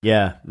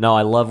Yeah, no,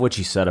 I love what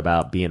you said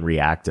about being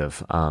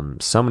reactive.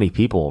 So many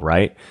people,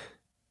 right?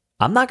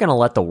 I'm not going to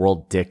let the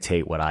world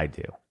dictate what I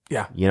do.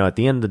 Yeah. At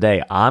the end of the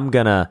day, I'm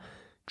going to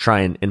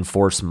try and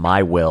enforce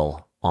my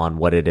will on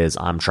what it is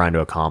I'm trying to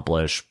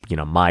accomplish,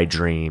 my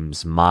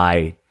dreams,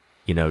 my,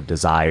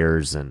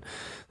 desires and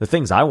the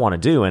things I want to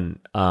do. And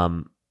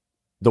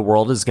the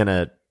world is going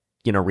to,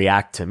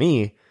 react to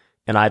me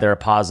in either a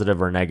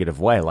positive or negative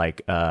way.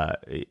 Like,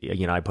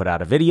 I put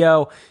out a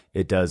video,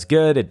 it does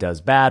good, it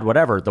does bad,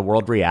 whatever. The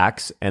world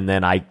reacts, and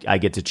then I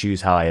get to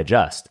choose how I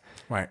adjust.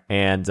 Right.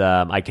 And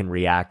I can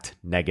react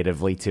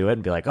negatively to it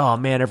and be like, oh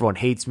man, everyone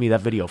hates me.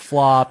 That video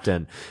flopped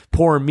and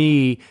poor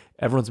me.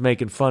 Everyone's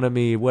making fun of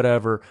me,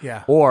 whatever.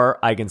 Yeah. Or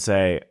I can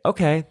say,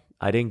 okay,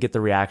 I didn't get the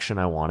reaction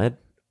I wanted.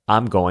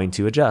 I'm going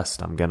to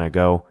adjust. I'm going to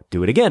go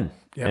do it again.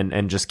 Yep.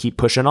 And just keep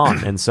pushing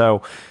on. And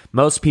so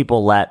most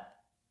people let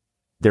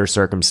their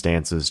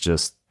circumstances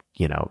just,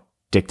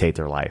 dictate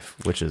their life,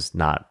 which is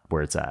not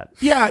where it's at.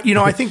 Yeah.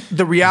 I think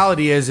the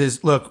reality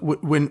is look,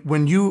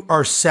 when you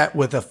are set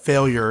with a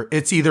failure,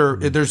 it's either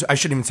I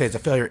shouldn't even say it's a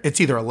failure. It's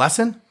either a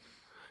lesson.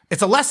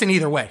 It's a lesson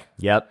either way.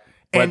 Yep.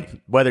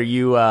 And whether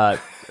you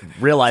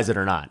realize it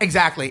or not.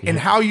 Exactly. And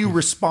how you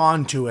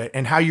respond to it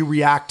and how you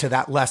react to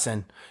that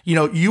lesson.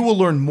 You will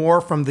learn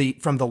more from the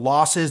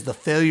losses, the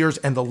failures,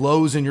 and the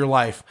lows in your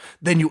life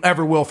than you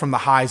ever will from the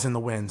highs and the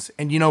wins.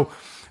 And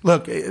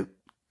look,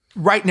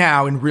 right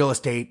now in real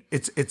estate,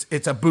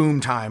 it's a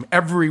boom time.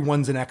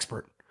 Everyone's an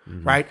expert,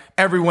 right?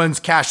 Everyone's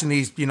cashing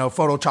these,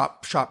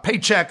 Photoshop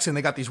paychecks, and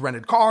they got these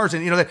rented cars,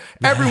 and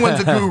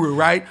everyone's a guru,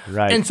 right?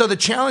 Right. And so the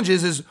challenge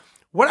is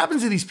what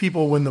happens to these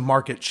people when the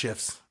market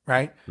shifts?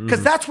 Right?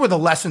 Because that's where the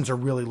lessons are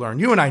really learned.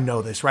 You and I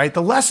know this, right?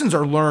 The lessons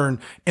are learned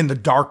in the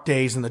dark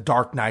days and the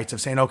dark nights of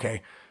saying,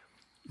 okay,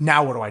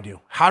 now what do I do?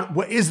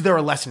 What is there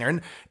a lesson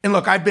here? And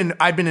look, I've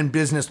been in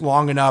business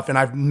long enough, and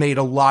I've made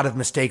a lot of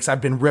mistakes.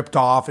 I've been ripped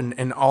off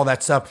and all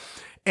that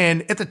stuff.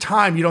 And at the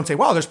time, you don't say,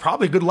 well, there's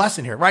probably a good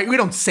lesson here, right? We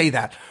don't say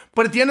that.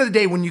 But at the end of the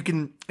day, when you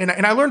can,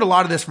 and I learned a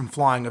lot of this from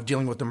flying, of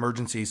dealing with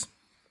emergencies.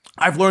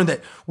 I've learned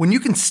that when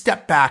you can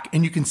step back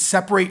and you can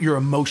separate your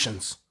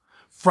emotions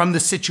from the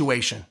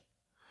situation.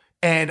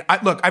 And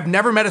I've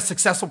never met a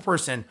successful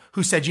person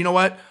who said, you know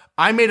what?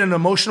 I made an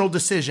emotional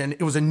decision.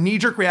 It was a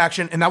knee-jerk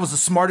reaction, and that was the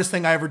smartest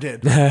thing I ever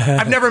did.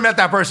 I've never met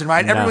that person,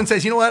 right? No. Everyone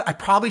says, you know what? I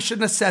probably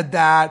shouldn't have said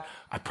that.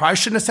 I probably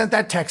shouldn't have sent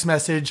that text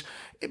message,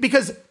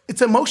 because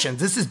it's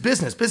emotions. This is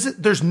business.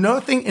 There's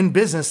nothing in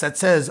business that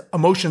says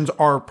emotions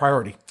are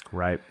priority.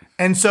 Right.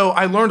 And so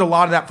I learned a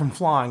lot of that from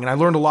flying, and I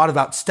learned a lot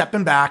about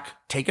stepping back,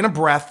 taking a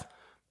breath,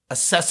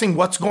 assessing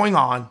what's going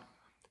on,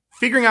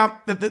 figuring out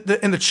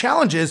and the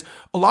challenge is,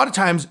 a lot of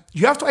times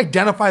you have to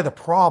identify the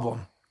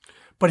problem.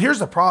 But here's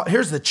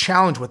the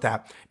challenge with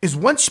that is,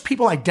 once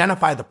people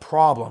identify the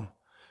problem,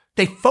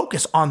 they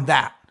focus on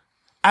that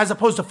as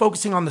opposed to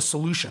focusing on the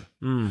solution.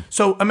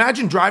 So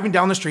imagine driving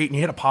down the street and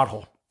you hit a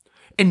pothole.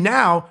 And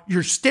now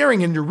you're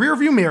staring in your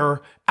rearview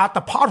mirror at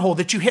the pothole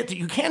that you hit that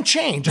you can't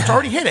change. It's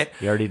already hit it.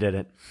 You already did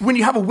it. When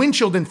you have a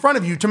windshield in front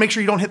of you to make sure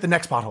you don't hit the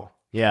next pothole.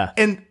 Yeah.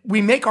 And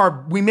we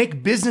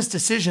make business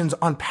decisions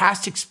on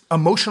past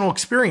emotional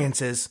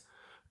experiences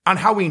on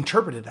how we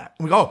interpreted that.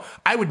 And we go,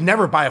 I would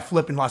never buy a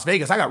flip in Las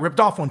Vegas. I got ripped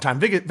off one time.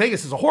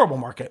 Vegas is a horrible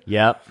market.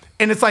 Yep.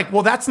 And it's like,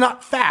 well, that's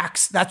not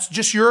facts. That's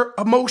just your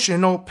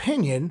emotional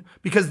opinion,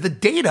 because the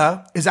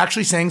data is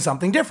actually saying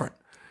something different.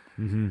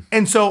 Mm-hmm.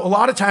 And so a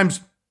lot of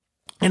times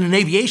in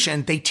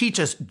aviation, they teach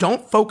us,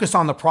 don't focus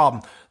on the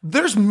problem.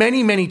 There's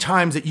many, many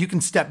times that you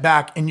can step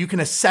back and you can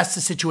assess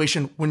the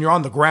situation when you're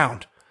on the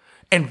ground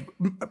and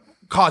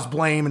cause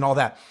blame and all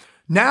that.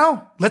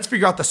 Now, let's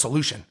figure out the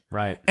solution.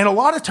 Right. And a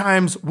lot of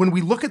times when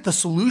we look at the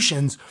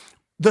solution,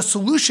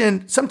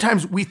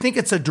 sometimes we think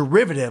it's a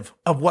derivative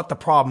of what the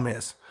problem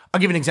is. I'll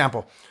give you an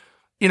example.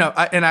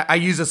 I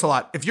use this a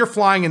lot. If you're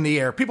flying in the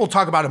air, people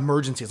talk about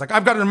emergencies. Like,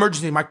 I've got an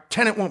emergency. My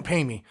tenant won't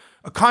pay me.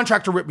 A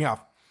contractor ripped me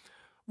off.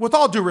 With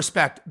all due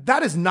respect,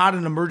 that is not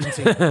an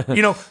emergency.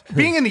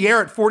 Being in the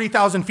air at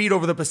 40,000 feet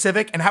over the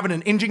Pacific and having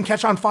an engine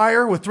catch on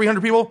fire with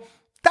 300 people,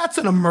 that's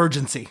an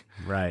emergency.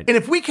 Right. And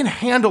if we can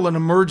handle an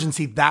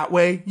emergency that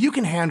way, you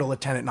can handle a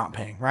tenant not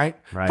paying, right?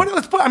 Right. But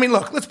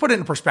let's put it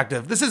in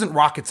perspective. This isn't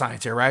rocket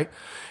science here, right?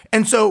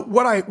 And so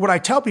what I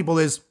tell people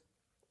is,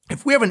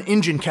 if we have an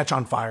engine catch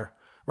on fire,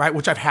 right,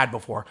 which I've had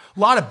before, a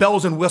lot of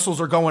bells and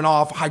whistles are going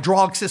off,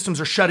 hydraulic systems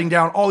are shutting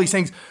down, all these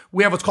things.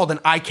 We have what's called an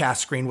ICAS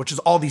screen, which is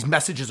all these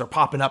messages are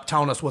popping up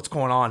telling us what's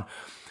going on.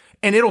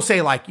 And it'll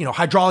say, like,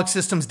 hydraulic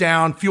systems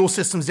down, fuel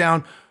systems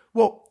down.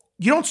 Well,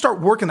 you don't start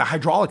working the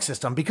hydraulic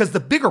system, because the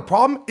bigger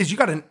problem is you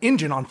got an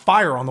engine on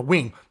fire on the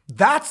wing.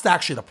 That's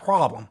actually the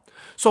problem.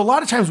 So a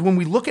lot of times when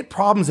we look at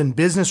problems in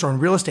business or in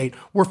real estate,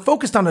 we're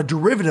focused on a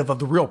derivative of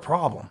the real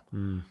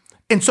problem.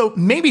 And so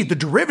maybe the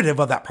derivative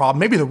of that problem,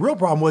 maybe the real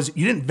problem was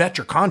you didn't vet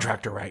your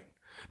contractor right.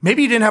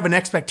 Maybe you didn't have an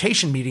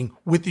expectation meeting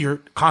with your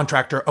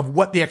contractor of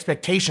what the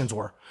expectations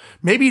were.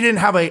 Maybe you didn't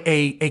have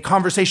a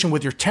conversation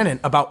with your tenant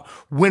about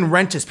when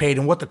rent is paid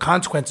and what the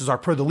consequences are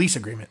per the lease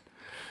agreement.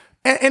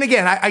 And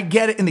again, I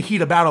get it in the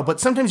heat of battle, but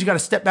sometimes you got to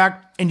step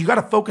back and you got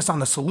to focus on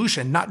the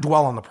solution, not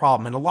dwell on the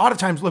problem. And a lot of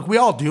times, look, we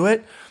all do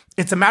it.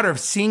 It's a matter of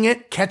seeing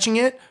it, catching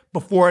it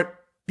before it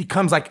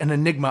becomes like an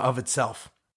enigma of itself.